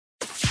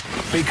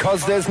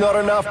Because there's not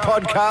enough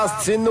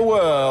podcasts in the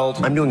world.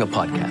 I'm doing a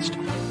podcast.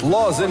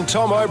 Loz and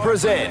Tomo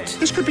present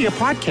This could be a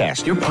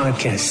podcast. Your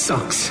podcast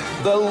sucks.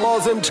 the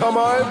Loz and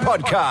Tomo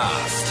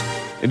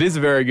podcast. It is a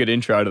very good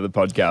intro to the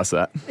podcast,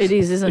 that. It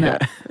is, isn't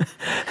it?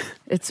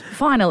 It's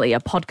finally a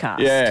podcast.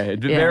 Yeah,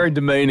 very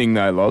demeaning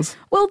though, Loz.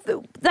 Well,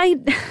 they.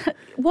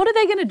 What are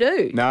they going to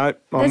do? No, I'm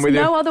There's with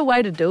no you. other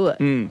way to do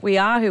it. We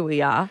are who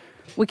we are.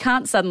 We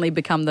can't suddenly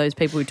become those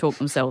people who talk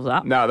themselves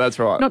up. No, that's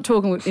right. Not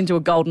talking into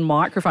a golden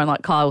microphone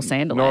like Kyle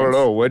Sandilands. Not at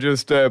all. We're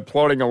just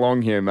plodding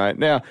along here, mate.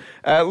 Now,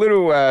 a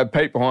little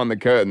peek behind the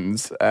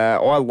curtains. I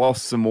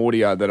lost some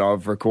audio that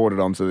I've recorded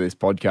onto this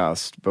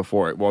podcast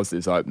before it was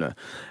this opener.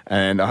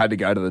 And I had to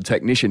go to the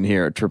technician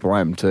here at Triple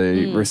M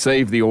to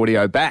receive the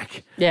audio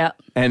back. Yeah.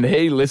 And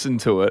he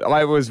listened to it.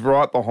 I was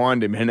right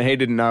behind him and he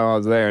didn't know I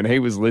was there and he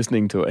was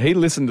listening to it. He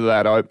listened to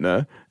that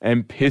opener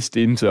and pissed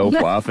himself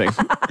laughing.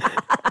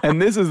 And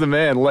this is the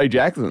man, Lee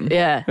Jackson,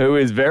 who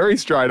is very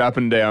straight up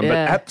and down, but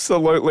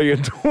absolutely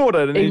adored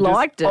it. And He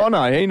liked it. Oh,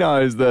 no, he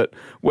knows that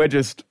we're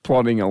just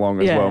plodding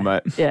along as well,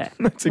 mate. Yeah.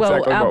 That's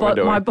exactly what we're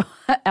doing.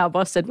 Our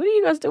boss said, what are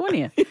you guys doing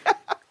here?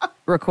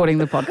 Recording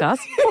the podcast.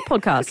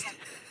 What podcast?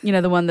 You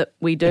know, the one that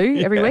we do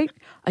every week?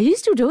 Are you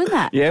still doing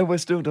that? Yeah, we're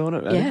still doing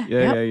it, man.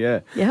 Yeah.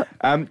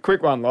 Yep.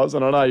 Quick one, Loz,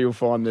 and I know you'll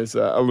find this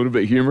a little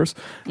bit humorous.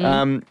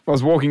 I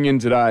was walking in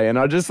today, and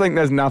I just think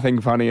there's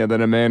nothing funnier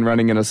than a man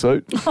running in a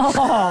suit.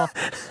 Oh,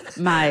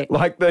 mate.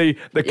 Like the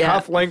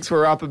cuff links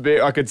were up a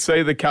bit. I could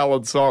see the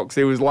coloured socks.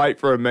 He was late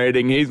for a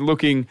meeting. He's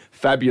looking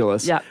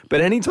fabulous. Yep.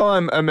 But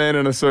anytime a man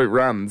in a suit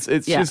runs,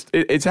 it's just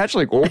it's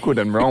actually awkward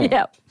and wrong.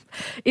 Yep.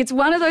 It's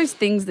one of those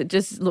things that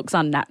just looks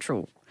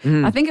unnatural.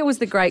 I think it was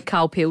the great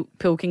Carl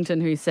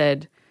Pilkington who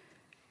said,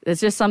 there's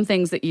just some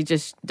things that you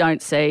just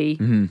don't see.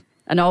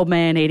 An old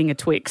man eating a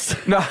Twix.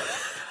 No.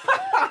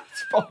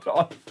 Spot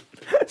on.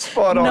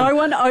 Spot on. No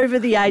one over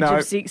the age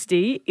of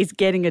 60 is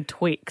getting a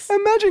Twix.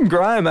 Imagine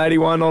Graham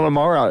 81 on a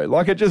morrow.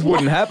 Like, it just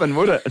wouldn't happen,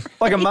 would it?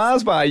 Like a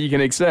Mars bar you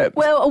can accept.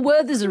 Well, a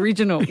Werther's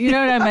original. You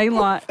know what I mean?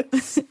 Like,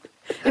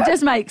 it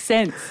just makes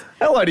sense.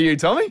 Hello to you,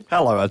 Tommy.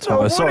 Hello,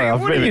 Tomo. Sorry,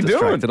 I've what are been a you bit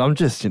doing? distracted. I'm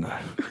just, a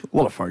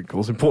lot of phone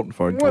calls, important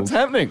phone calls. What's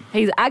happening?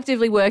 He's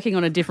actively working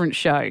on a different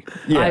show.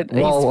 Yeah,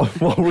 while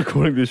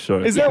recording this show.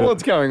 Is that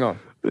what's going on?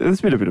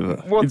 There's been a bit of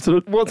a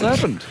incident. What's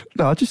happened?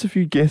 No, just a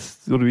few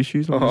guest sort of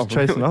issues. I'm just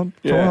chasing really? up.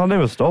 Yeah. I'll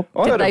never stop.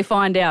 Did they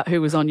find out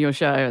who was on your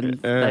show and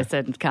they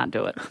said, can't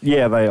do it?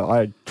 Yeah,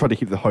 I try to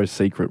keep the host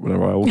secret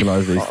whenever I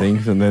organise these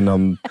things, and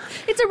then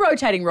It's a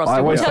rotating roster.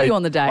 We'll always tell say- you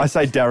on the day. I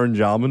say Darren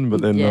Jarman,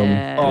 but then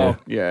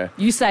Yeah.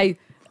 You say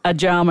a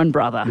German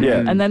brother.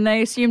 Yeah. And then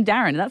they assume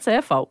Darren. That's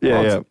their fault.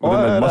 yeah.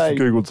 But then they must have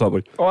googled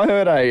something. I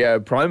heard a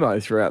promo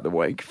throughout the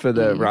week for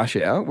the Rush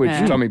Hour, which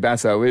Tommy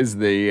Basso is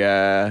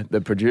the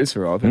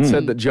producer of. It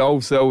said that Joel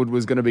Selwood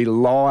was going to be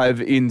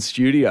live in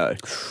studio.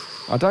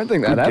 I don't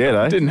think that happened. get,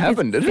 eh? Didn't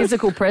happen, did it?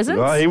 Physical presence?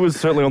 Well, he was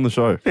certainly on the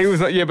show. He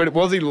was, but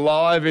was he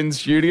live in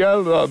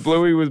studio? Like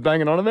Bluey was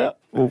banging on about.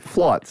 Well,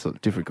 flights are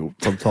difficult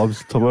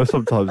sometimes, Tomo.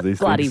 Sometimes these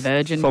Bloody things.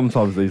 Virgin.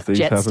 Sometimes these things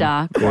happen.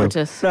 Jetstar,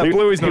 Qantas. No,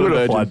 Bluey's he not a would have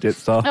virgin. flied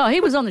Jetstar. Oh, he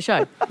was on the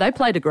show. They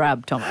played a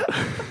grab, Tom.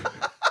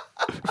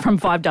 From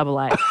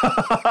 5AA.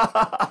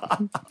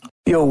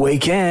 Your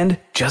weekend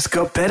just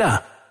got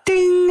better.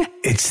 Ding!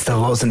 It's the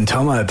Loz and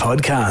Tomo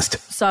podcast.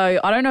 So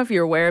I don't know if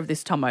you're aware of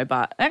this, Tomo,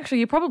 but actually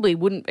you probably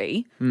wouldn't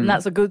be, and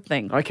that's a good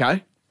thing.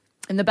 Okay.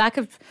 In the back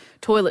of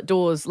toilet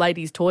doors,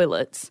 ladies'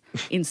 toilets,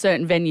 in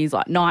certain venues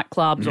like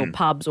nightclubs or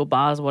pubs or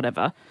bars or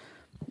whatever,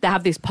 they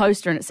have this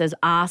poster and it says,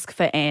 ask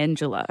for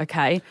Angela,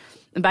 okay?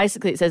 And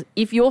basically it says,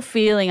 if you're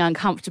feeling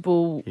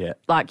uncomfortable,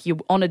 like you're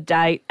on a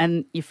date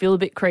and you feel a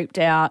bit creeped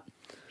out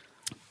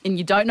and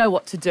you don't know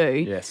what to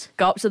do,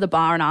 go up to the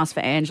bar and ask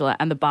for Angela,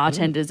 and the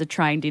bartenders are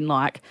trained in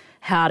like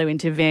how to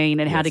intervene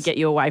and how to get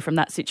you away from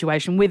that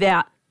situation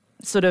without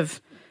sort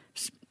of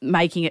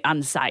making it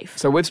unsafe.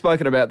 So we've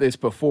spoken about this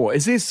before.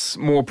 Is this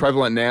more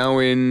prevalent now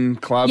in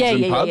clubs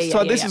and pubs?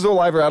 So this is all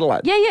over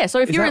Adelaide? Yeah. So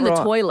if you're that in the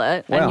right?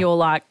 toilet Wow. and you're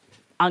like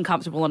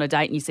uncomfortable on a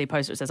date and you see a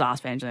poster that says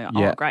ask for Angela,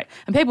 Yeah. oh, great.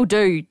 And people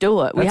do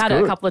it. We That's had it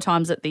good. a couple of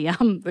times at the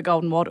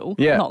Golden Waddle.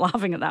 Yeah. I'm not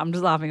laughing at that. I'm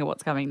just laughing at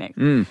what's coming next.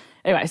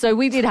 Anyway, so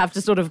we did have to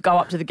sort of go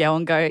up to the girl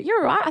and go, you're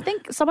all right. I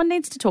think someone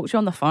needs to talk to you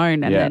on the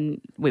phone. And then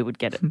we would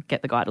get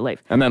the guy to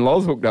leave. And then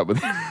Loz hooked up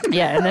with him.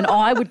 Yeah, and then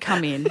I would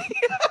come in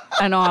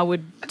and I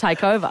would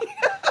take over.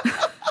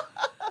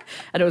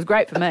 And it was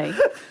great for me.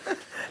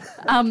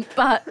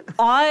 But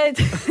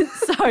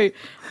so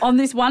on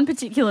this one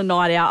particular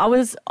night out,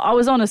 I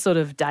was on a sort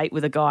of date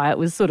with a guy. It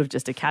was sort of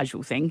just a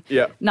casual thing.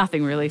 Yeah.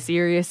 Nothing really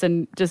serious,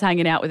 and just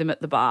hanging out with him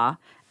at the bar.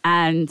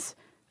 And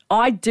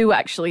I do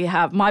actually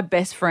have, my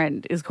best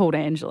friend is called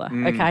Angela,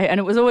 okay? And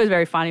it was always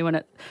very funny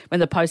when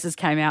the posters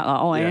came out, like,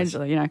 oh,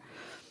 Angela, you know.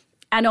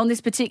 And on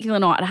this particular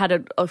night, I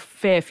had a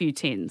fair few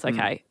tins,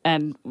 okay,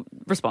 and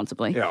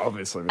responsibly. Yeah,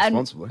 obviously,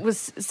 responsibly. And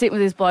was sitting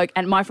with this bloke,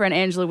 and my friend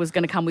Angela was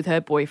going to come with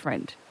her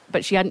boyfriend,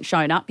 but she hadn't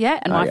shown up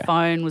yet, and my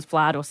phone was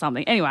flat or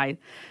something. Anyway,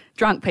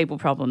 drunk people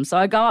problems. So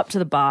I go up to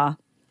the bar,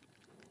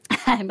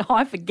 and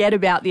I forget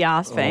about the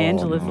Ask for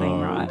Angela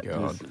thing, right?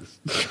 God.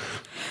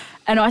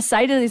 And I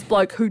say to this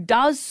bloke who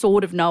does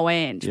sort of know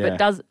Ange,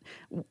 but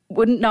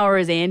wouldn't know her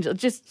as Angela,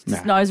 just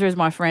knows her as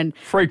my friend.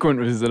 Frequent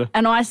visitor.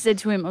 And I said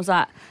to him, I was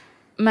like,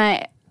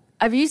 mate,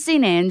 have you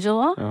seen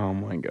Angela? Oh,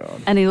 my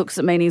God. And he looks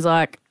at me and he's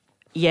like,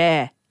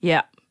 yeah.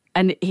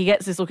 And he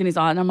gets this look in his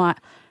eye and I'm like,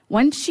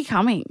 when's she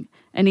coming?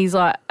 And he's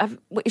like,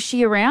 is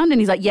she around?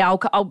 And he's like, yeah,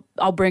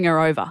 I'll bring her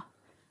over.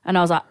 And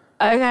I was like,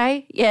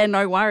 okay, yeah,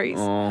 no worries.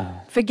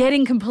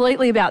 Forgetting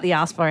completely about the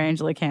Ask for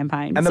Angela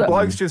campaign. And the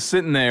bloke's just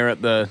sitting there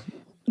at the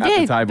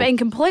table. Being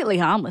completely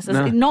harmless.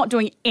 Not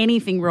doing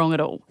anything wrong at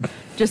all.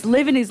 Just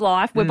living his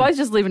life. We're both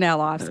just living our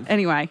lives.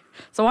 Anyway,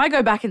 so I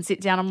go back and sit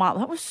down. I'm like,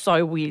 that was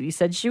so weird. He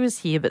said she was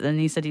here, but then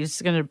he said he was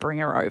just going to bring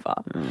her over.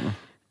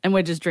 And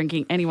we're just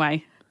drinking.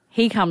 Anyway,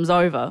 he comes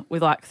over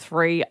with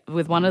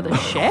with one of the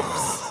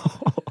chefs.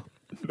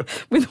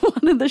 With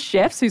one of the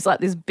chefs who's like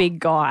this big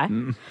guy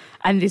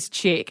and this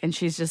chick. And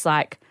she's just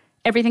like,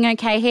 everything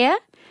okay here?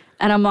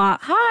 And I'm like,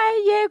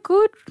 hi, yeah,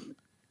 good,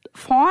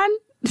 fine.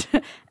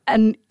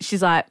 And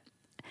she's like,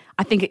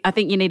 I think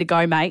you need to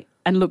go, mate.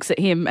 And looks at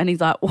him and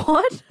he's like,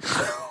 what?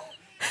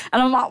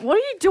 And I'm like, what are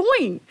you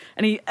doing?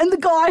 And the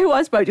guy who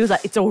I spoke to was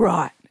like, it's all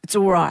right.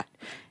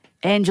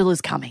 Angela's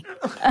coming.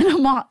 And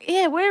I'm like,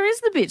 yeah, where is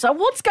the bitch? Like,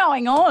 what's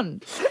going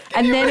on?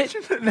 And then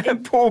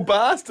that poor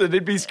bastard,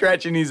 he'd be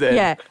scratching his head.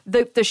 Yeah,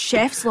 the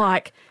chef's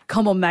like,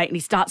 come on, mate. And he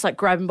starts like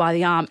grabbing by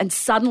the arm and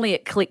suddenly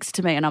it clicks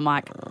to me and I'm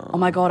like, oh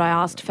my God, I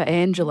asked for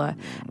Angela.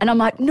 And I'm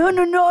like, no.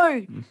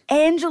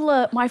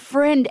 Angela, my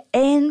friend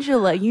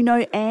Angela, you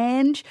know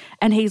Ange?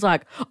 And he's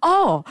like,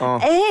 oh.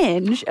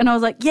 Ange? And I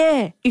was like,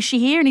 yeah, is she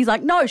here? And he's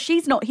like, no,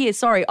 she's not here.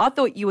 Sorry, I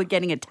thought you were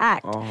getting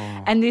attacked.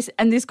 And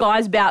this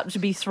guy's about to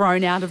be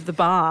thrown out of the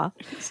bar.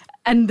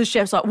 And the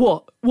chef's like,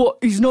 what?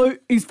 He's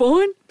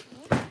fine?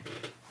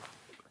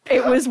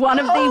 It was one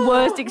of the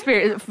worst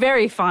experiences.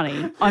 Very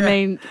funny. I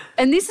mean,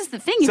 and this is the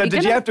thing. So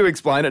did you have to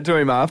explain it to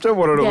him after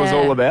what it was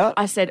all about?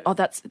 I said,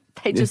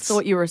 they just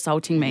thought you were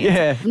assaulting me.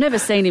 Yeah. I've never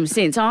seen him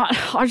since.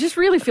 I just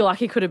really feel like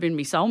he could have been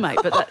my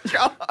soulmate. But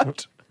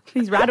God.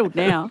 He's rattled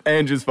now.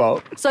 Angela's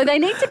fault. So they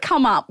need to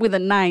come up with a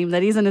name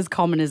that isn't as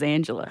common as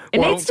Angela. It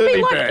needs to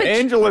be like fair,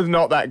 Angela's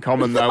not that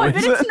common though, no,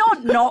 but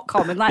it's not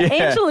common. Like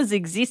Angelas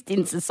exist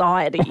in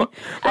society. Like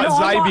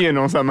Zabian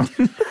or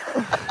something.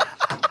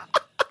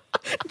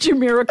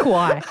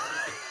 Jamiroquai.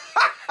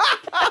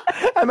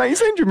 Hey, mate, you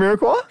seen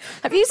Jamiroquai?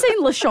 Have you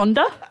seen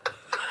LaShonda?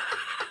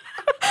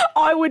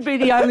 I would be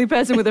the only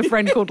person with a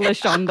friend called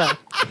LaShonda.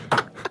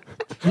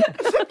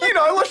 You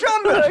know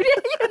LaShonda.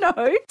 You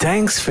know.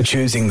 Thanks for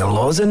choosing the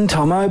Loz and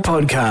Tomo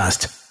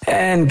podcast.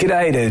 And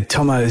g'day to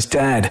Tomo's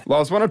dad.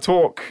 Loz, I want to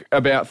talk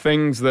about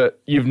things that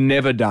you've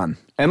never done.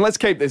 And let's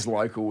keep this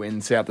local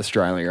in South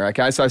Australia,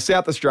 okay? So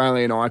South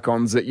Australian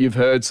icons that you've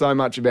heard so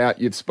much about,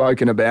 you've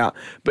spoken about,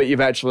 but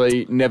you've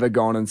actually never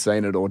gone and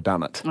seen it or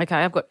done it. Okay,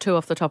 I've got two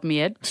off the top of my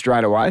head.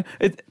 Straight away.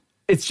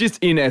 It's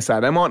just in SA.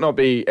 They might not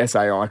be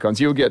SA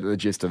icons. You'll get the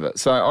gist of it.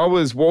 So I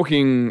was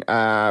walking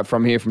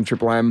from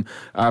Triple M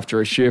after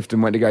a shift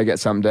and went to go get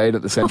something to eat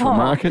at the Central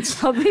Markets.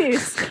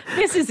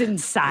 This is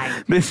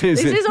insane. This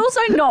is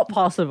also not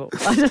possible.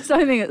 I just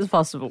don't think it's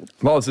possible.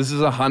 Loz, this is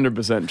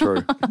 100%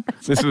 true.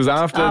 This was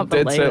after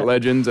Dead Set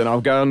Legends and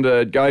I've gone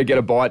to go get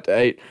a bite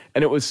to eat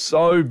and it was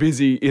so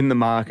busy in the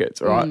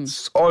markets, all right?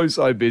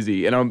 So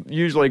busy. And I've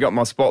usually got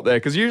my spot there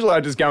because usually I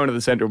just go into the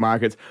Central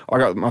Markets. I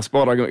got my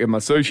spot, I got my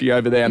sushi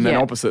over there and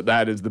then opposite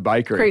that is the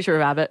bakery. Creature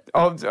of habit.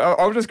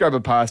 I'll just grab a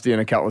pasty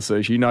and a couple of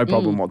sushi, no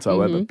problem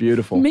whatsoever.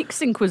 Beautiful.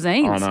 Mixing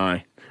cuisines.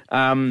 I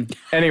know.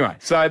 Anyway,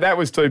 so that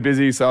was too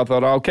busy, so I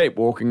thought I'll keep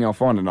walking. I'll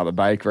find another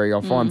bakery.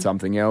 I'll find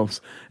something else.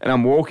 And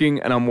I'm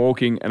walking and I'm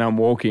walking and I'm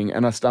walking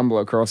and I stumble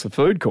across a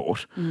food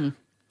court.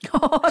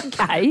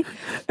 Okay.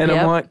 And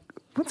I'm like,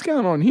 what's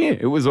going on here?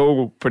 It was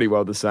all pretty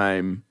well the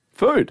same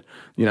food.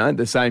 You know,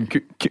 the same,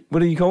 what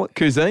do you call it?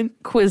 Cuisine.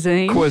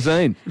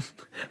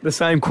 The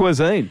same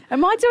cuisine.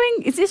 Am I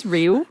doing, is this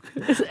real?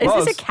 Is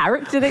this a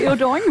character that you're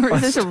doing or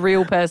is this a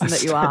real person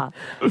that you are?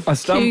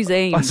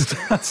 Cuisine.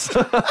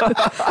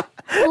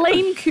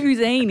 Lean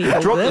cuisine.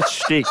 Drop the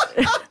stick.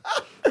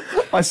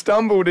 I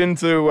stumbled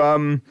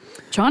into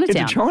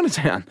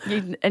Chinatown.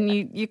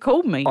 You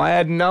called me. I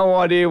had no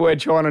idea where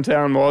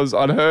Chinatown was.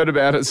 I'd heard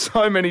about it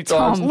so many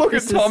times. Tom, Look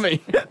at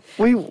Tommy.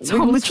 We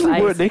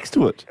literally work next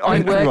to it. I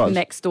work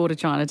next door to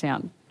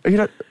Chinatown. You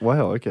know,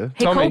 wow, okay.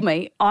 He called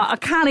me. I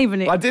can't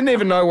even. I didn't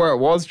even know where it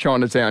was,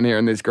 Chinatown, here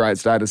in this great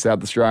state of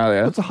South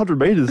Australia. It's 100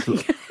 metres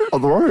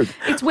on the road.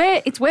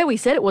 It's where we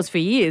said it was for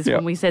years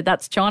when we said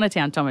that's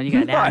Chinatown, Tom, and you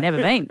go, no, I've never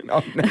been.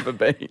 I've never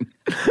been.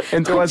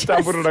 Until I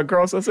stumbled it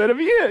across. I said, have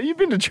you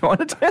been to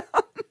Chinatown?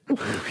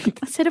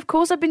 I said, of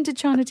course I've been to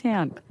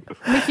Chinatown.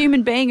 I'm a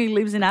human being who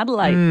lives in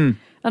Adelaide.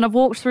 And I've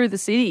walked through the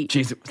city.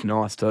 Jeez, it was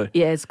nice too.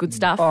 Yeah, it's good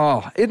stuff.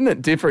 Oh, isn't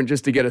it different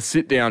just to get a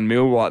sit-down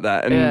meal like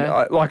that? And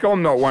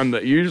I'm not one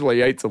that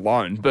usually eats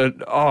alone, but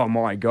oh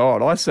my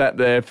God, I sat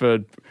there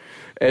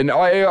and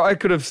I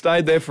could have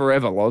stayed there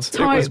forever, Loz. It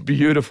was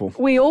beautiful.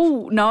 We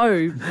all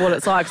know what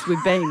it's like 'cause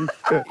we've been.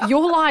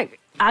 You're like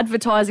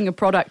advertising a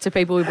product to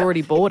people who've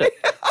already bought it.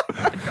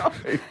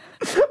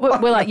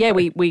 We're like, yeah,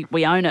 we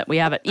own it. We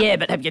have it. Yeah,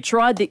 but have you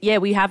tried it? Yeah,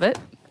 we have it.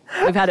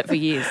 We've had it for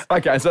years.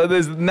 Okay, so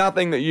there's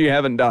nothing that you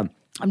haven't done.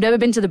 I've never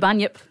been to the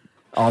bunyip.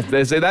 Oh,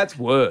 see, that's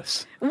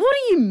worse. What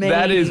do you mean?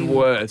 That is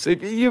worse.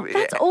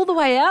 That's all the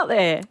way out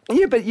there.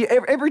 Yeah, but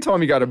every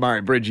time you go to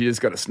Murray Bridge, you just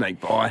got to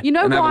sneak by. You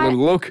know and why? have a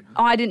little look.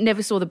 I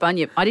never saw the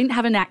bunyip. I didn't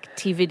have an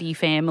activity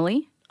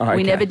family. Okay.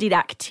 We never did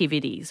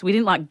activities. We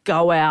didn't like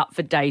go out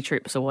for day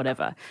trips or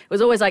whatever. It was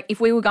always like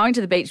if we were going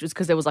to the beach, it was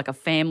because there was like a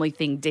family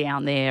thing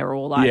down there,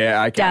 or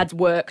like Dad's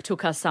work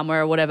took us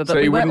somewhere or whatever. But So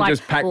we you weren't wouldn't like,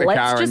 just pack the let's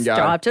car and just go.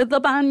 drive to the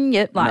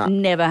bunyip. Like No.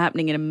 never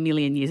happening in a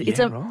million years.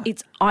 Yeah,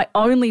 I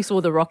only saw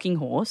the rocking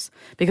horse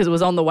because it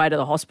was on the way to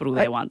the hospital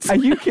there once. Are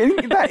you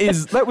kidding?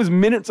 That was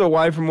minutes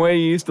away from where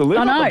you used to live.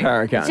 I know. At the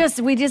Paracone.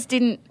 We just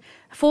didn't.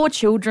 4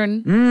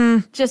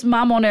 children, just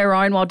mum on her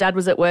own while Dad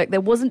was at work. There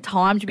wasn't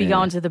time to be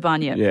going to the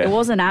bunyip. Yeah. It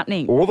wasn't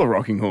happening. Or the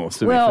rocking horse,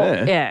 to Well, be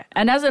fair. yeah.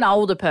 And as an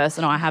older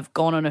person, I have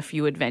gone on a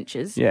few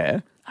adventures. Yeah.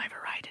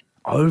 Overrated.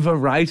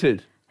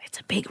 Overrated. It's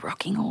a big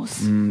rocking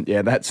horse.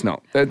 Yeah, that's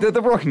not.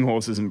 The rocking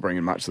horse isn't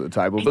bringing much to the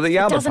table, but the It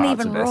other doesn't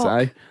parts even of rock. SA.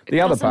 The It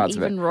other doesn't parts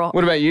of it. even rock.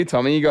 What about you,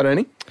 Tommy? You got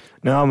any?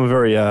 No, I'm a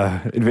very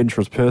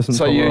adventurous person.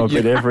 So So you- I've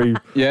been every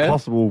Yeah?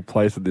 possible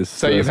place at this.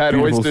 So you've had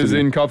beautiful oysters city.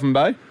 in Coffin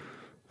Bay?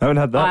 I haven't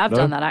had that. I have no.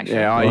 done that actually.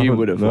 Yeah, No, I you haven't-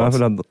 would have. No, I Loz.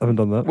 haven't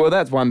done that. Well,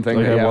 that's one thing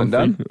Okay, that you one haven't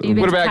done. thing. You've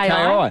been What to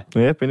about KI?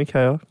 KI? Yeah, been to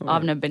KI.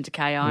 I've never been to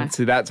KI.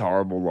 See, that's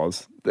horrible,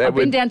 Loz. I've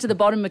been down to the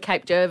bottom of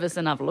Cape Jervis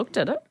and I've looked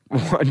at it.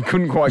 I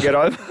couldn't quite get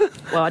over.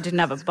 Well, I didn't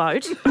have a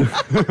boat.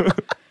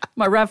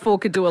 My RAV4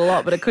 could do a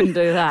lot, but it couldn't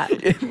do that.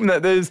 No,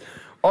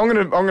 I'm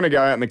gonna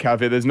go out in the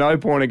cafe. There's no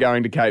point of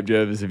going to Cape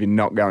Jervis if you're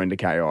not going to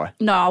KI.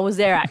 No, I was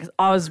there.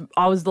 I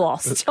was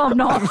lost. I'm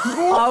not.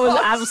 I was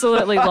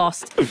absolutely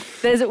lost.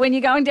 There's when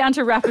you're going down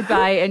to Rapid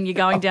Bay and you're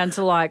going down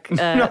to like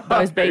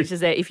those beaches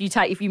there. If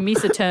you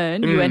miss a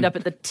turn, you end up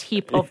at the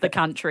tip of the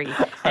country,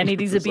 and it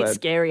is a bit 100%.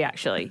 scary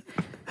actually.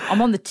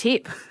 I'm on the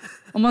tip.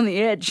 I'm on the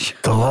edge.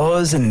 The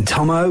LOZ and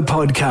THOMO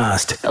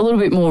podcast. A little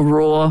bit more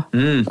raw, a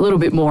little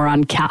bit more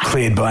uncut.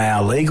 Cleared by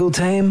our legal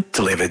team,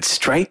 delivered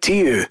straight to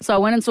you. So I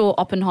went and saw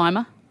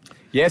Oppenheimer.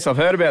 Yes, I've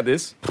heard about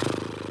this.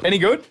 Any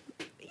good?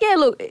 Yeah,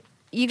 look,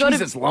 you got Jeez,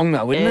 to. it's long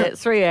though, isn't Yeah, it?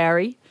 it's 3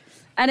 hours,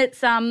 and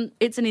it's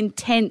an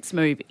intense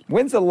movie.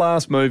 When's the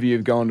last movie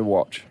you've gone to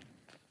watch?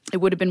 It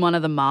would have been one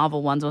of the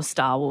Marvel ones or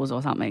Star Wars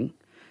or something.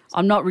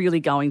 I'm not really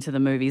going to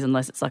the movies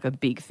unless it's like a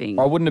big thing.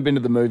 I wouldn't have been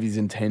to the movies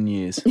in 10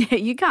 years.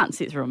 You can't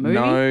sit through a movie.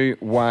 No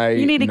way.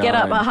 You need to get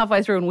up no.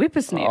 halfway through and whip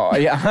a snip. Oh,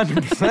 yeah,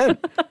 100%.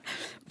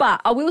 But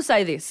I will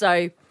say this.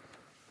 So,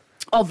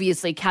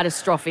 obviously,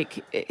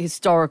 catastrophic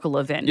historical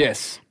event.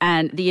 Yes.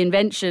 And the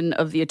invention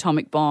of the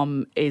atomic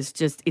bomb is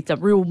it's a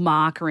real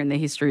marker in the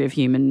history of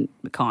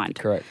humankind.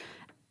 Correct.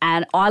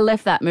 And I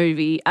left that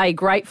movie,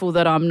 grateful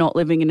that I'm not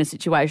living in a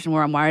situation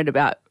where I'm worried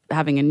about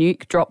having a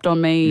nuke dropped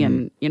on me,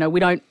 and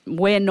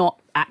we're not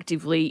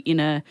actively in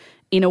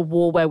a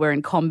war where we're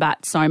in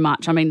combat so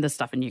much. I mean, the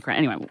stuff in Ukraine.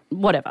 Anyway,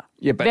 whatever.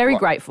 Yeah, but very like-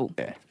 grateful.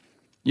 Yeah.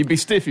 You'd be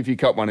stiff if you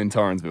caught one in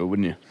Torrensville,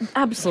 wouldn't you?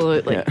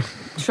 Absolutely. Yeah.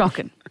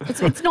 Shocking.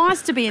 It's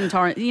nice to be in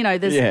Torrance.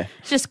 There's Yeah.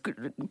 just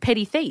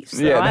petty thieves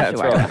that Yeah, I have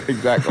that's to worry right. about.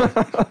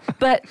 Exactly.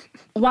 But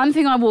one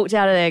thing I walked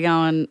out of there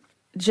going,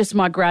 just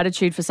my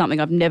gratitude for something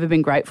I've never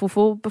been grateful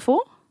for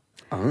before.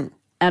 Oh.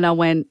 And I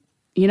went,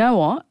 you know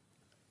what?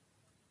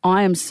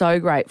 I am so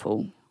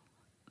grateful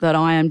that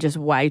I am just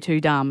way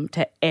too dumb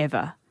to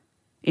ever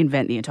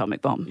invent the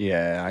atomic bomb.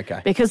 Yeah,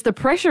 okay. Because the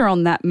pressure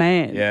on that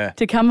man Yeah.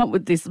 to come up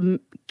with this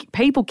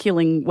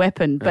people-killing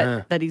weapon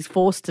that he's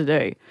forced to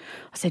do,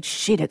 I said,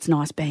 shit, it's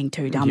nice being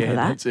too dumb Yeah, for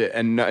that. that's it.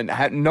 And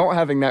not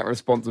having that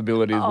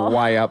responsibility is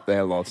way up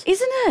there, Loz.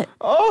 Isn't it?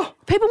 Oh!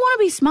 People want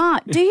to be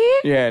smart. Do you?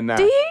 Yeah, no.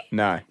 Do you?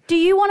 No. Do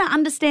you want to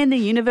understand the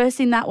universe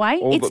in that way?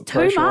 All It's the too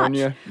pressure much. on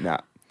you? No.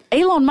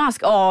 Elon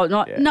Musk,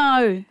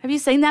 no. Have you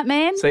seen that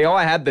man? See,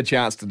 I had the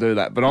chance to do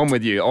that, but I'm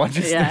with you. I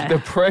just Yeah. the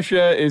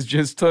pressure is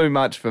just too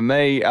much for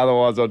me.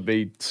 Otherwise, I'd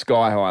be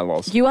sky high,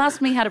 Loz. You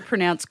asked me how to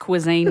pronounce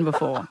cuisine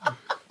before.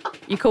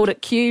 You called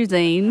it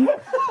cuisine.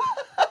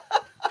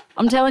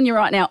 I'm telling you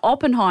right now,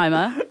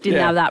 Oppenheimer didn't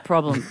Yeah. have that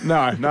problem.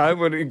 No,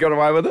 would he got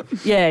away with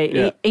it?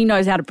 Yeah, he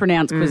knows how to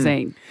pronounce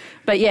cuisine.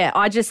 But yeah,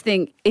 I just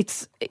think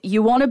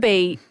you want to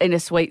be in a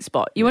sweet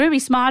spot. You want to be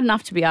smart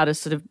enough to be able to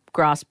sort of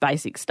grasp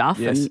basic stuff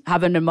Yes. and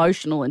have an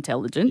emotional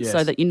intelligence so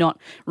Yes. that you're not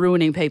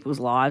ruining people's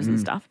lives and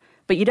stuff.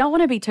 But you don't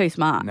want to be too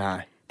smart. No.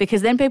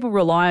 Because then people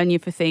rely on you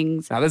for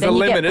things. Now, there's then a you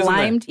limit, get isn't there?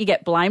 blamed. You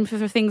get blamed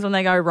for things when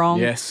they go wrong.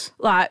 Yes.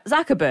 Like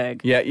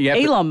Zuckerberg. Yeah, you have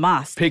to Elon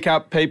Musk. Pick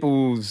up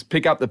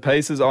the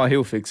pieces. Oh,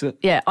 he'll fix it.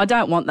 Yeah, I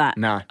don't want that.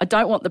 No. I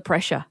don't want the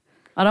pressure.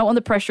 I don't want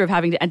the pressure of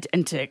having to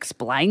and to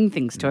explain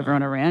things to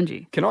everyone around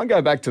you. Can I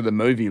go back to the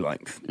movie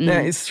length? Now,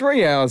 is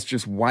 3 hours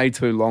just way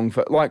too long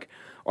for, like,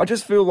 I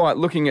just feel like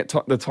looking at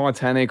the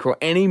Titanic or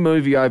any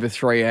movie over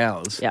 3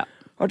 hours. Yeah.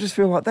 I just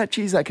feel like that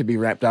could be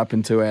wrapped up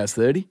in 2 hours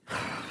 30.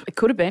 It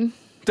could have been.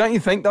 Don't you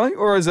think, though?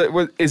 Or is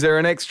there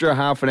an extra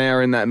half an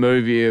hour in that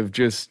movie of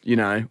just,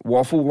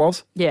 waffle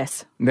loss?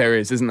 Yes. There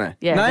is, isn't there?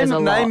 Yeah, there's a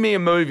lot. Name me a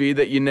movie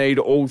that you need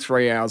all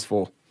 3 hours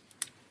for.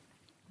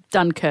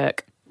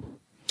 Dunkirk.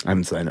 I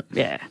haven't seen it.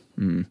 Yeah.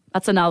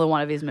 That's another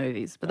one of his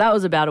movies. But that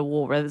was about a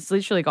war. It's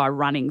literally a guy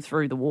running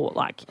through the war.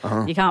 Like,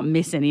 you can't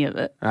miss any of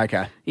it.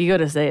 Okay. You got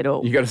to see it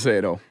all. You got to see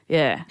it all.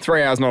 Yeah.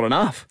 3 hours not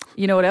enough.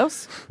 You know what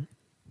else?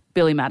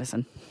 Billy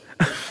Madison.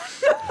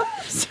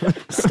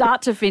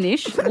 Start to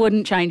finish,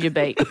 wouldn't change a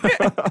beat.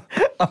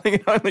 I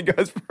think it only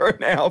goes for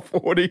an hour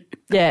 40.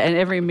 Yeah, and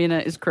every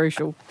minute is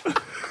crucial.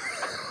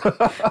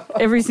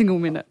 Every single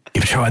minute.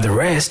 You've tried the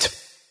rest.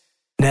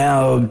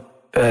 Now,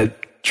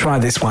 try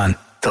this one.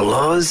 The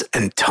LOZ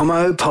and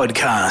THOMO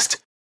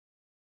podcast.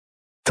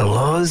 The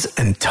LOZ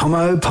and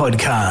THOMO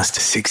podcast.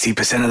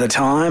 60% of the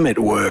time, it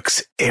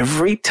works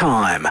every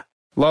time.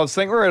 Loves,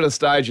 I think we're at a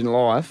stage in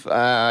life,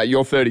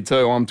 you're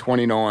 32, I'm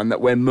 29,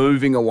 that we're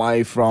moving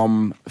away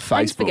from Facebook.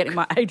 Thanks for getting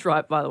my age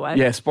right, by the way.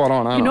 Yeah, spot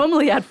on, You aren't I?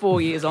 normally add 4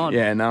 years on.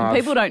 Yeah, no, And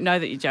people don't know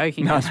that you're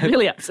joking. No, It's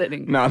really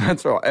upsetting. No,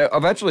 that's right.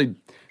 I'm actually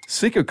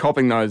sick of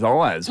copping those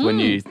eyes when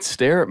you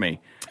stare at me.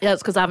 Yeah,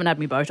 it's because I haven't had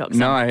my Botox.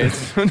 No,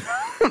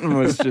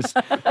 it's just...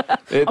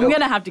 I'm going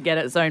to have to get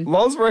it soon.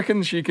 Loz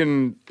reckons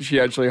she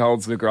actually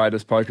holds the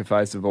greatest poker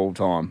face of all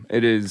time.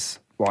 It is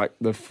like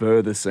the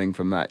furthest thing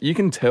from that. You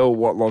can tell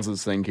what Loz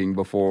is thinking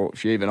before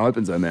she even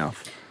opens her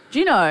mouth. Do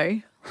you know,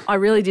 I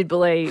really did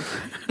believe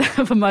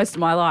for most of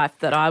my life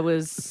that I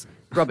was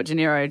Robert De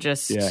Niro,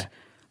 just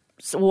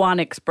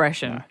one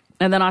expression.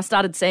 And then I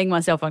started seeing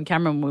myself on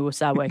camera when we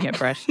started working at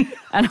Fresh.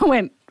 And I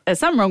went, there's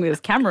something wrong with this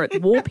camera.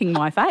 It's warping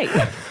my face.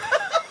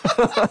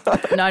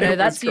 No,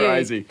 that's you.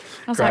 Crazy.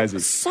 I was Crazy.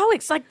 like,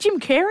 it's like Jim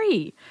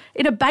Carrey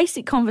in a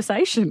basic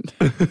conversation.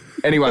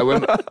 Anyway,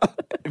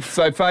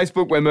 so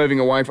Facebook, we're moving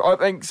away from. I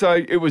think so.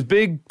 It was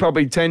big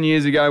probably 10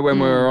 years ago when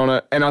we were on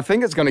it, and I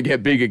think it's going to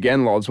get big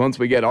again, Loz, once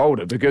we get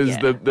older because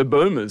the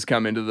boomers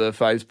come into the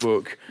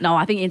Facebook. No,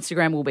 I think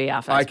Instagram will be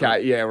our Facebook.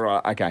 Okay, yeah,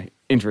 right. Okay,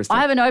 interesting.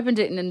 I haven't opened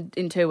it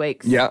in 2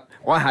 weeks. Yeah,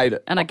 I hate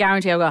it. And I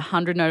guarantee I've got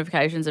 100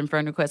 notifications and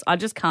friend requests. I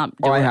just can't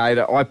do it. I hate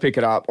it. I pick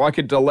it up. I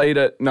could delete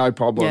it, no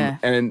problem. Yeah.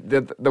 And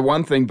the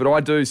one thing, but I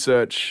do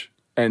search,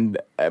 and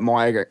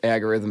my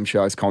algorithm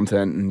shows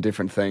content and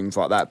different things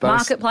like that. But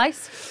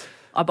Marketplace?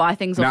 I buy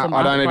things off the no,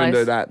 I Marketplace. don't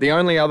even do that. The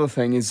only other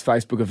thing is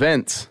Facebook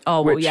events.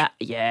 Oh, well, which-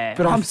 yeah.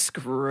 But I'm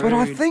screwed. But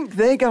I think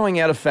they're going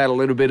out of fat a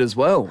little bit as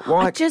well.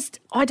 Like,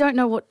 I don't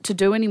know what to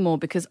do anymore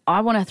because I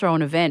want to throw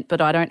an event,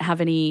 but I don't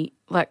have any,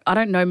 I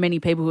don't know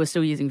many people who are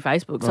still using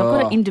Facebook. So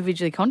I've got to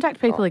individually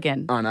contact people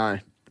again. I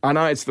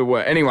know it's the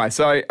worst. Anyway,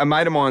 so a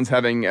mate of mine's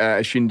having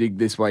a shindig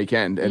this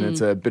weekend, and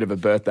it's a bit of a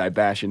birthday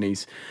bash, and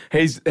he's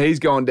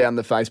gone down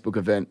the Facebook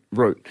event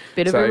route.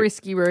 Bit of a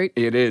risky route.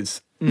 It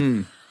is.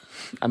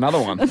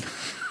 Another one.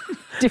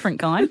 Different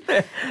kind.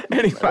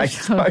 Anyway,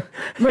 so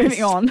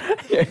Moving on.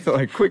 Yeah,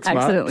 like quick smart.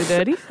 Accidentally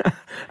dirty.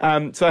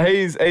 So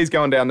he's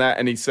gone down that,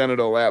 and he's sent it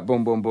all out.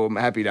 Boom, boom, boom.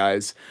 Happy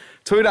days.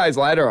 2 days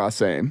later, I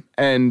see him,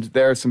 and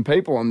there are some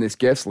people on this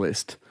guest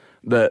list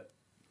that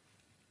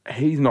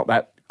he's not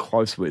that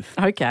close with.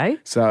 Okay.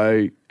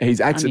 So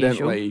he's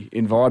accidentally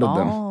invited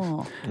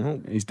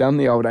them. He's done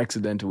the old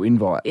accidental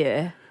invite.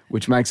 Yeah.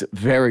 Which makes it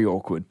very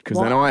awkward because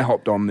then I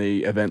hopped on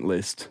the event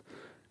list,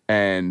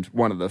 and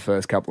one of the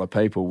first couple of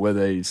people were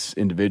these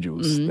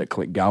individuals that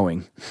click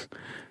going.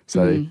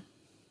 So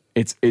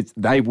it's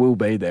they will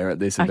be there at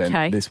this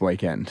event this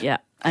weekend. Yeah.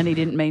 And he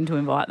didn't mean to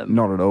invite them.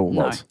 Not at all.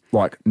 No. Loz.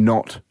 Like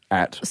not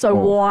at So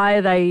all. why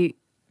are they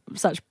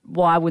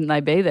why wouldn't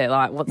they be there?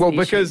 Like, what's the issue?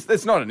 Because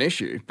it's not an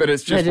issue, but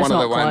it's just They're one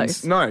just of the not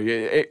ones. close. No,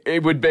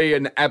 it would be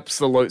an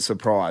absolute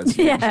surprise.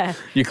 Yeah.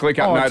 You click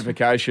up Odd.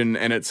 notification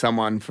and it's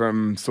someone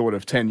from sort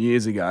of 10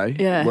 years ago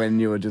when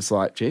you were just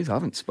like, geez, I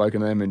haven't spoken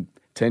to them in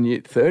 10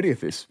 years, 30th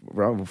this,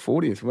 or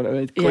 40th,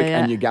 whatever. Click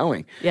and you're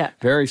going. Yeah.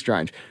 Very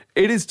strange.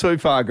 It is too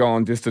far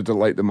gone just to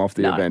delete them off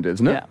the event,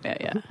 isn't it?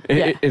 Yeah.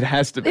 It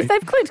has to be. If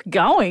they've clicked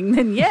going,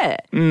 then yeah.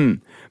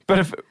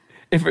 But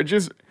if it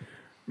just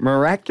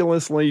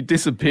miraculously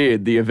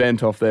disappeared the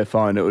event off their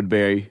phone, it would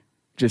be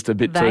just a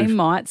bit They too...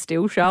 might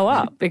still show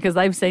up because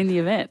they've seen the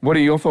event. What are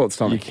your thoughts,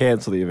 Tommy? You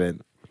cancel the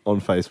event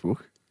on Facebook.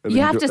 and You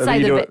then have to and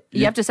say then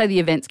you have to say the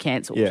event's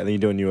cancelled. Yeah, and then you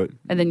do a new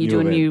And then you do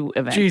a event. new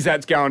event. Geez,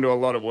 that's going to a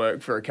lot of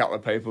work for a couple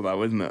of people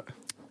though, isn't it?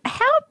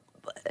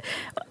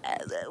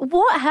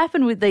 What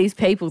happened with these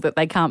people that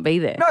they can't be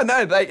there?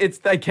 No,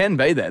 they can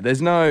be there.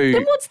 There's no...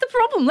 Then what's the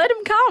problem? Let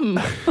them come.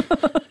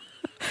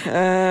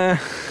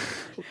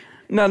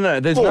 No,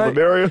 there's All no... the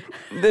merrier.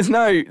 There's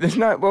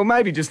no... Well,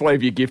 maybe just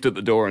leave your gift at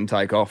the door and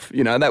take off.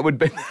 You know, that would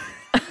be... So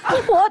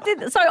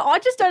I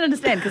just don't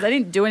understand because they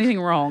didn't do anything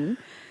wrong.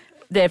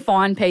 They're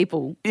fine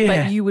people, Yeah.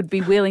 but you would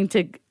be willing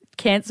to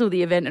cancel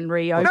the event and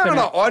reopen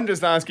No. it. I'm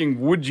just asking,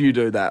 would you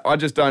do that? I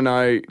just don't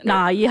know.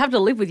 Nah, you have to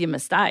live with your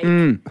mistake.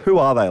 Who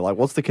are they? Like,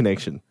 what's the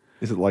connection?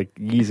 Is it like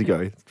years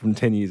ago, from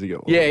 10 years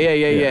ago? Yeah.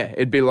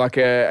 It'd be like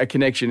a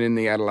connection in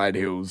the Adelaide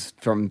Hills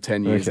from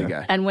 10 years Okay.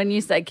 ago. And when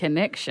you say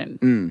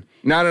connection,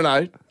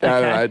 No.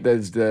 Okay.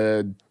 There's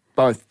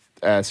both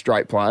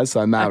straight players,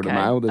 so male to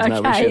male. There's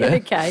no issue there.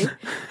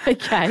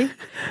 Okay.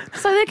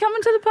 So they're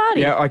coming to the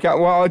party. Yeah, okay.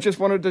 Well, I just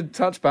wanted to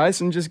touch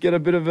base and just get a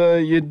bit of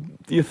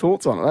your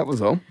thoughts on it. That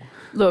was all.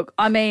 Look,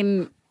 I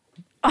mean,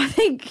 I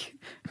think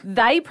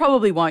they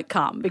probably won't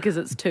come because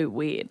it's too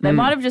weird. They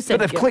might have just said...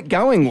 But they've clicked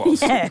going,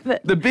 Loz. Yeah,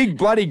 but... The big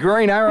bloody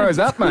green arrow's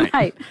up, mate.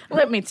 Mate,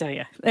 let me tell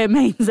you, it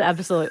means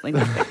absolutely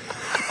nothing.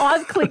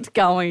 I've clicked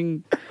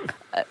going...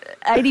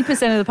 80%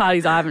 of the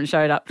parties I haven't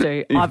showed up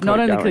to, I've not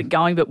only clicked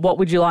going, but what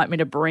would you like me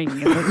to bring?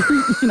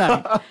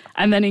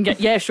 And then you get,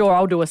 yeah, sure,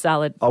 I'll do a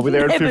salad. I'll be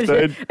there at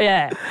 15.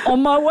 Yeah,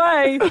 on my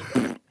way.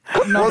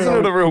 Wasn't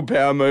it a real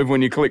power move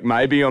when you click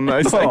maybe on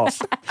those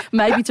things?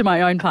 Maybe to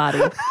my own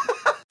party.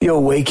 Your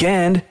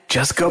weekend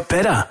just got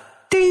better.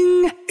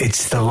 Ding!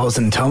 It's the Loz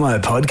and Tomo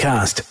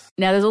podcast.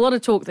 Now, there's a lot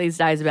of talk these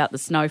days about the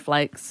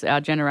snowflakes,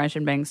 our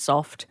generation being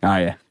soft. Oh,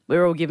 yeah.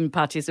 We're all given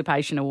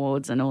participation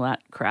awards and all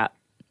that crap.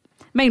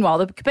 Meanwhile,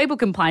 the people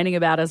complaining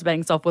about us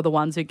being soft were the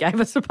ones who gave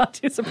us a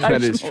participation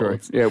That is true.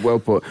 awards. Yeah, well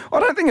put. I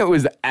don't think it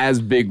was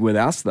as big with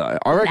us, though.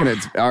 I reckon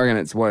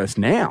it's worse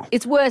now.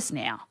 It's worse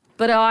now.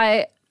 But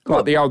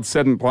Like the old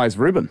 7th place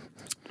ribbon.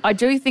 I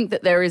do think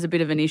that there is a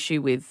bit of an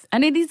issue with,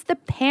 and it is the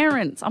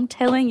parents, I'm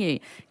telling you.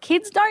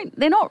 Kids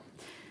they're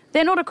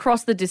not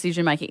across the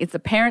decision making. It's the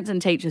parents and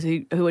teachers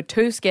who are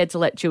too scared to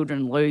let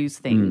children lose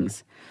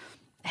things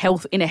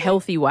in a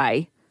healthy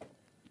way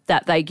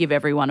that they give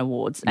everyone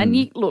awards.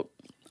 And look,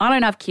 I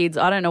don't have kids.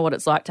 I don't know what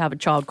it's like to have a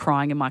child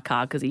crying in my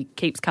car because he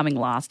keeps coming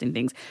last in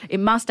things.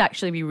 It must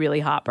actually be really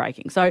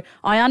heartbreaking. So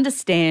I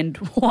understand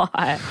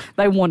why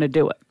they want to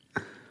do it.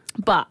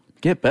 But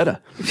Get better.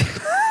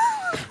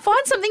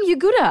 find something you're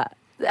good at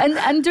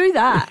and do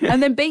that.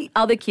 And then beat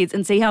other kids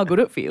and see how good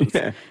it feels.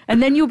 Yeah.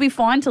 And then you'll be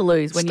fine to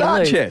lose when you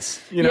lose.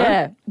 chess, you know?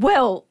 Yeah.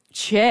 Well,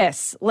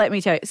 chess, let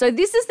me tell you. So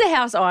this is the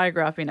house I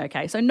grew up in,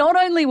 okay? So not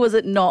only was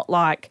it not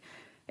like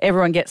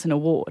everyone gets an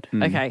award,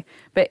 okay,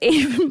 but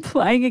even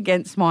playing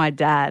against my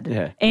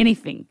dad,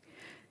 anything,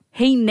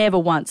 he never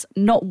once,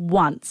 not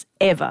once,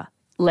 ever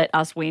let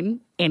us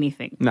win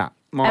anything. No,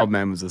 my old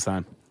man was the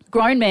same.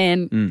 Grown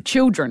man,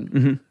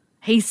 children,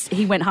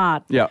 he went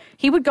hard. Yeah.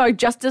 He would go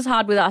just as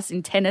hard with us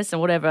in tennis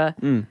and whatever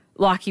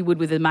like he would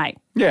with a mate.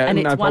 Yeah, and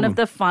it's no one problem.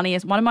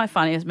 of my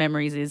funniest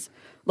memories is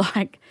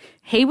like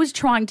he was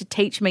trying to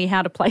teach me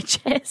how to play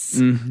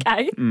chess,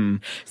 okay?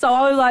 So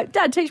I was like,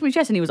 Dad, teach me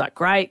chess. And he was like,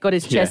 great, got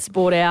his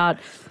chessboard out,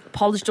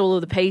 polished all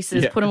of the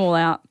pieces, put them all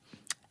out.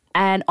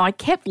 And I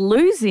kept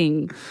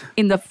losing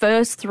in the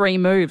first 3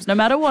 moves. No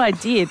matter what I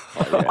did,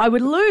 I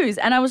would lose.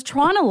 And I was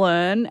trying to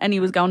learn, and he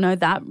was going, no,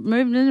 that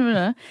move,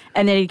 and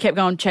then he kept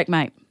going,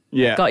 checkmate.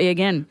 Yeah. Got you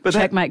again. But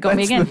checkmate, got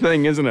me again. That's the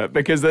thing, isn't it?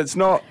 Because that's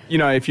not,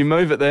 if you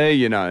move it there,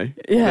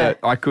 that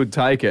I could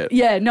take it.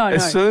 Yeah, no.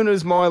 As soon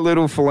as my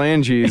little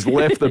phalanges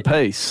left the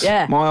piece,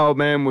 my old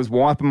man was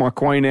wiping my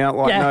queen out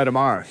like no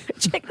tomorrow.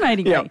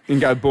 Checkmating Yeah, me. and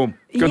go boom.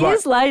 Good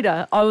Years luck.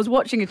 later, I was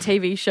watching a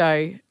TV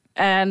show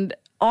and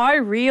I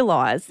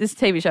realised, this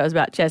TV show was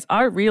about chess,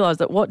 I realised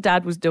that what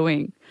Dad was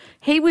doing,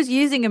 he was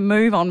using a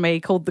move on me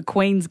called the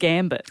Queen's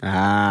Gambit.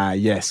 Ah,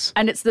 yes.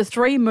 And it's the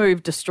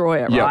 3-move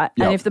destroyer, right?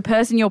 Yep. And if the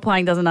person you're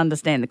playing doesn't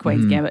understand the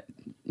Queen's Gambit,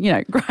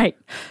 great.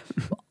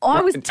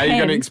 I was 10. Are you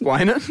going to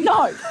explain it?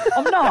 No,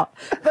 I'm not.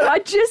 But I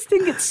just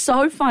think it's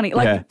so funny,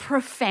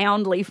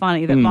 profoundly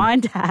funny that my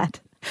dad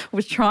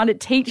was trying to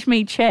teach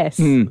me chess,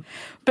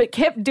 but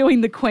kept doing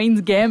the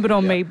Queen's Gambit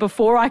on me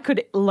before I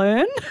could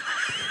learn.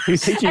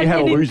 He's teaching you how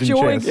to lose in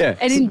chess. Yeah.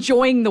 And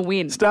enjoying the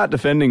win. Start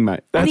defending, mate.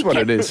 That's what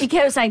it is. He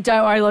kept saying,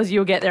 don't worry, Loz,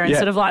 you'll get there. And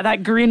sort of like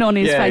that grin on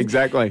his face. Yeah,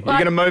 exactly. You're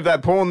going to move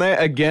that pawn there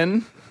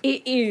again?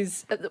 It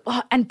is.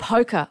 And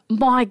poker,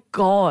 my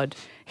God.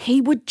 He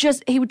would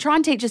try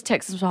and teach us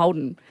Texas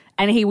Hold'em.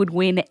 And he would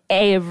win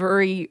he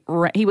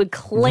would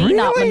clean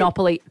up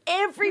Monopoly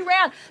every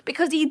round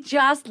because he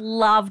just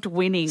loved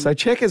winning. So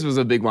checkers was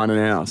a big one in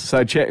ours.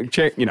 So check,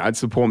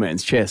 it's the poor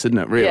man's chess, isn't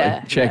it, really?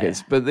 Yeah, checkers.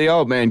 yeah. But the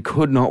old man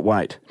could not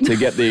wait to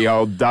get the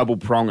old double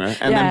pronger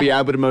and then be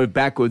able to move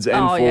backwards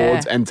and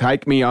forwards and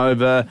take me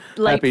over.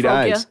 Happy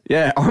days.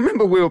 Yeah, I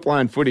remember we were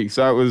playing footy.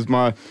 So it was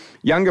my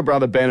younger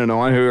brother Ben and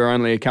I, who are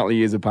only a couple of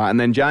years apart, and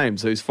then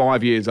James, who's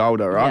 5 years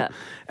older, right? Yeah.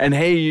 And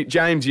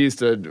James used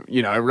to,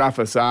 rough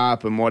us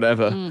up and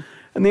whatever.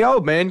 And the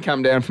old man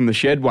come down from the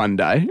shed one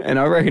day, and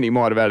I reckon he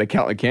might have had a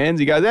couple of cans.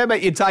 He goes, how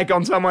about you take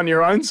on someone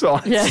your own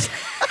size? Yeah.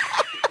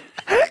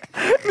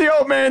 The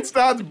old man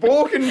starts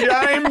balking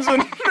James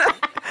and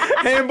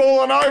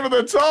handballing over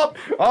the top.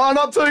 Oh,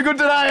 not too good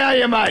today, are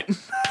you, mate?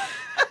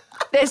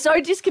 They're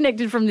so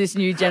disconnected from this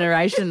new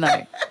generation,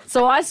 though.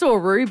 So I saw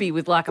Ruby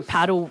with like a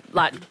paddle,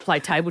 play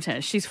table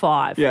tennis. She's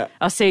 5. Yeah.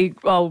 I see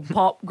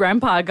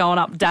grandpa going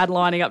up, dad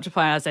lining up to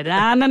play. And I said,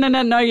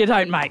 no, you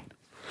don't, mate.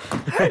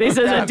 This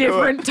is a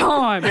different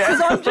time.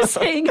 Because I'm just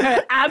seeing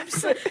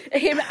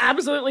him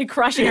absolutely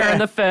crushing her in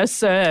the first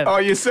serve. Oh,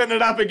 you're setting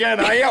it up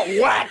again, are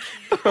you? Whack!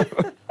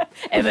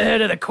 Ever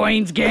heard of the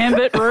Queen's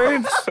Gambit,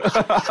 Rubes?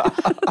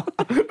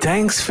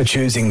 Thanks for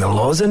choosing the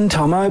Loz and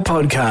Tomo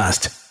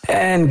podcast.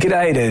 And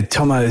g'day to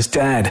Tomo's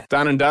dad.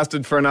 Done and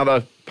dusted for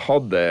another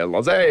pod there,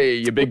 Loz. Hey,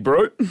 you big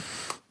brute. Did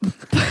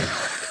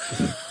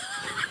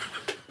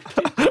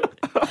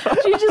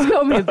you just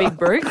call me a big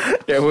brute?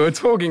 Yeah, we were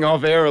talking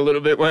off air a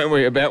little bit, weren't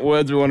we, about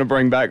words we want to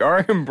bring back. I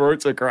reckon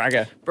brute's a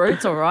cracker.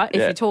 Brute's all right.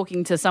 If you're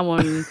talking to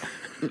someone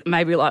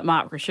maybe like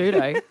Mark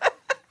Prosciutto.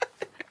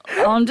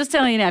 I'm just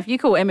telling you now, if you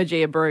call Emma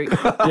G a brute,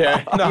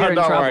 Yeah, no, You're in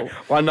don't trouble.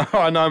 worry.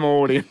 I know my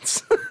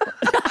audience.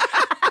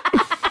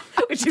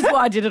 which is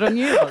why I did it on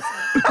you.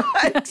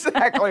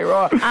 Exactly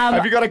right.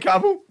 Have you got a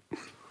couple?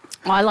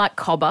 I like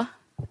Cobber.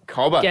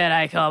 Cobber.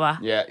 G'day, Cobber.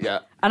 Yeah.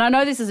 And I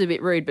know this is a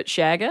bit rude, but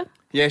Shagger.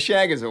 Yeah,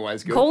 Shagger's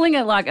always good. Calling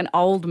it like an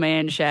old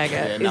man Shagger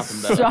Yeah, is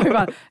nothing so better.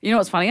 fun. You know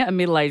what's funny? A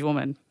middle-aged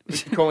woman.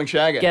 Calling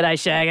Shagger. G'day,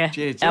 Shagger.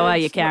 Gee, How are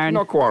you, it's Karen?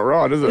 Not quite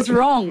right, is it? It's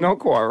wrong. Not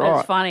quite right.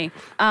 It's funny.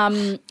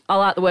 I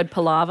like the word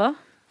palaver.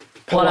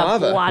 What a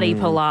Palaver? bloody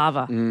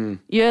palaver.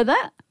 You heard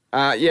that?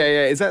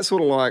 Yeah. Is that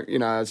sort of like,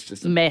 it's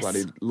just a Mess.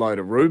 bloody load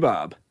of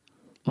rhubarb?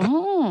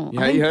 Oh, Yeah,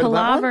 I think you heard of that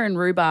palaver one? and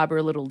rhubarb are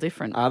a little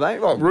different. Are they?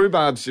 Like,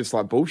 rhubarb's just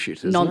like bullshit,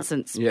 isn't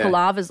Nonsense. it? Yeah.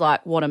 Palaver's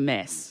like, what a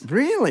mess.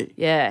 Really?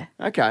 Yeah.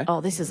 Okay.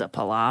 Oh, this is a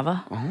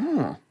palaver.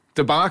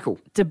 Debacle.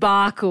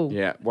 Debacle.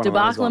 Yeah, one of those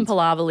Debacle and ones.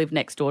 palaver live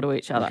next door to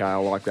each other. Okay, I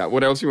like that.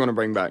 What else you want to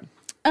bring back?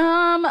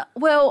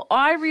 Well,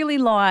 I really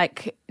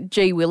like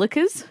G.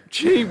 Willikers.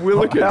 Gee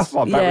Willikers. How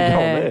far back we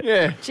going there?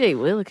 Yeah. G.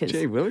 Willikers.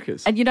 Gee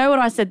Willikers. And you know what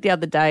I said the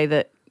other day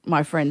that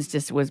my friends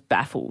just was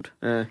baffled?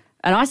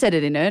 And I said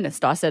it in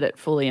earnest. I said it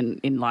fully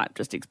in like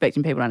just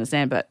expecting people to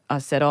understand. But I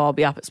said, I'll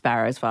be up at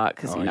Sparrows Fart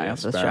because, Oh, yeah,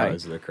 after the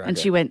Sparrows show. are the cracker. And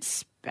she went,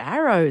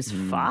 Sparrows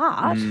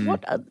Fart?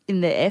 What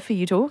in the F are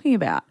you talking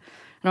about?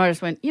 And I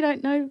just went, you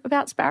don't know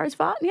about Sparrows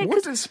Fart? Yeah,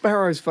 What does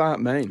sparrow's fart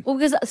mean? well,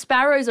 because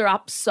sparrows are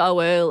up so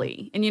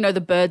early. And,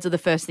 the birds are the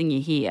first thing you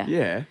hear.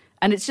 Yeah.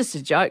 And it's just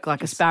a joke,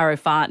 like a sparrow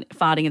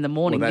farting in the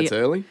morning. Well, that's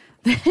early,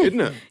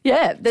 isn't it?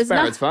 Yeah, there's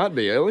Sparrow's fart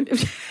be early. Do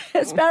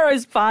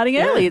Sparrow's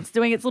farting early. It's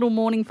doing its little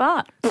morning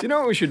fart. you know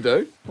what we should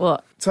do?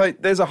 What? So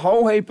there's a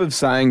whole heap of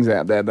sayings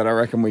out there that I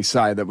reckon we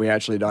say that we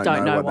actually don't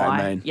know what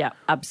why. they mean. Yeah,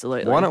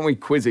 absolutely. Why don't we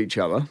quiz each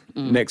other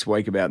next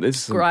week about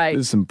this? Great.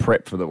 This is some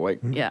prep for the week.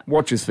 Yeah.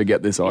 Watch us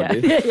forget this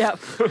idea. Yeah.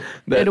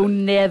 It'll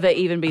never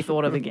even be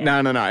thought of again. No,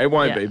 it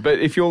won't Yeah. be. But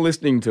if you're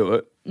listening to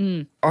it,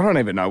 I don't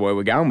even know where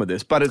we're going with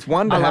this, but it's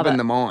one to I have love in it.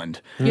 the mind.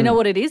 You know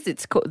what it is?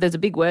 There's a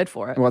big word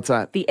for it. What's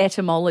that? The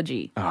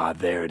etymology. Ah,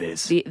 there it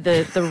is.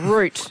 The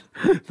root,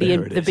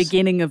 There it the is.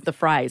 beginning of the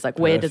phrase. Like,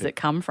 where does Perfect.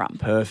 it come from?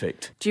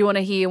 Perfect. Do you want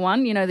to hear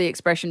one? You know the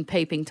expression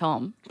peeping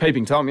Tom?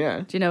 Peeping Tom, yeah.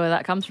 Do you know where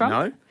that comes from?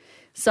 No?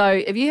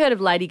 So, have you heard of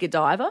Lady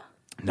Godiva?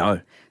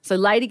 No. So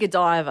Lady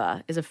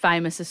Godiva is a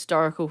famous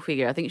historical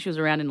figure. I think she was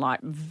around in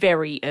like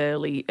very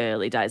early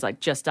days, like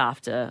just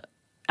after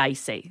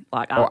AC,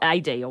 like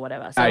AD or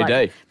whatever. So AD.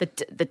 like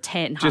the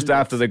 1000s. Just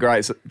after the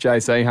great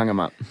JC hung him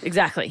up.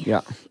 Exactly.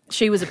 Yeah.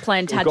 She was a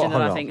Plantagenet,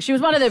 hung I up. think. She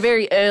was one of the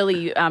very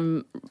early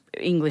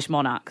English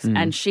monarchs,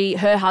 and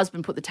her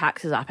husband put the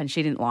taxes up, and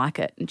she didn't like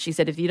it. And she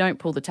said, if you don't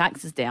pull the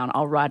taxes down,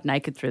 I'll ride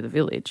naked through the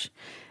village.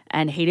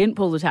 And he didn't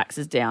pull the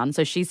taxes down,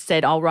 so she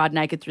said, I'll ride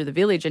naked through the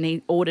village, and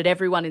he ordered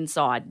everyone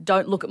inside,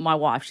 don't look at my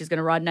wife, she's going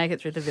to ride naked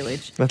through the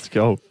village. Let's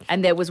go.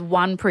 And there was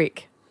one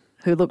prick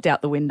who looked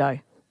out the window,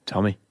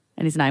 Tommy.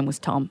 and his name was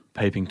Tom.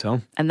 Peeping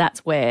Tom. And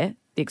that's where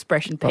the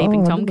expression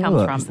peeping I Tom didn't comes know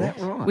that. from. Is that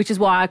right? Which is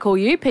why I call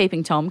you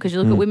peeping Tom, because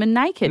you look at women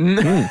naked.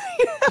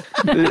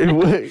 It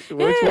works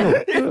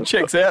well.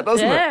 Checks out,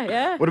 doesn't it?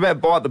 Yeah. What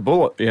about Bite the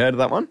Bullet? You heard of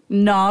that one?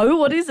 No,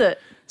 what is it?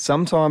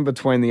 Sometime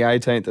between the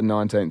 18th and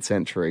 19th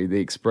century, the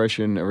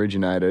expression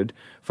originated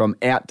from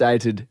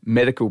outdated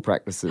medical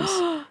practices.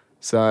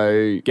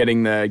 So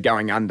getting the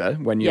going under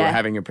when you were Yeah.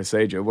 having a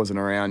procedure wasn't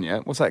around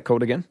yet. What's that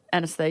called again?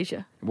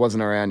 Anesthesia. It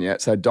wasn't around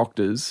yet. So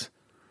doctors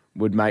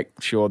would make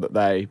sure that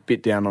they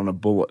bit down on a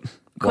bullet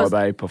while 'Cause-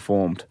 they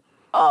performed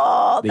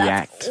the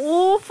act.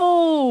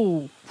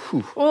 Awful.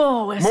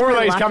 Oh, we're More so of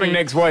these lucky. coming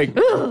next week.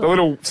 The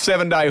little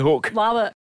 7-day hook. Love it.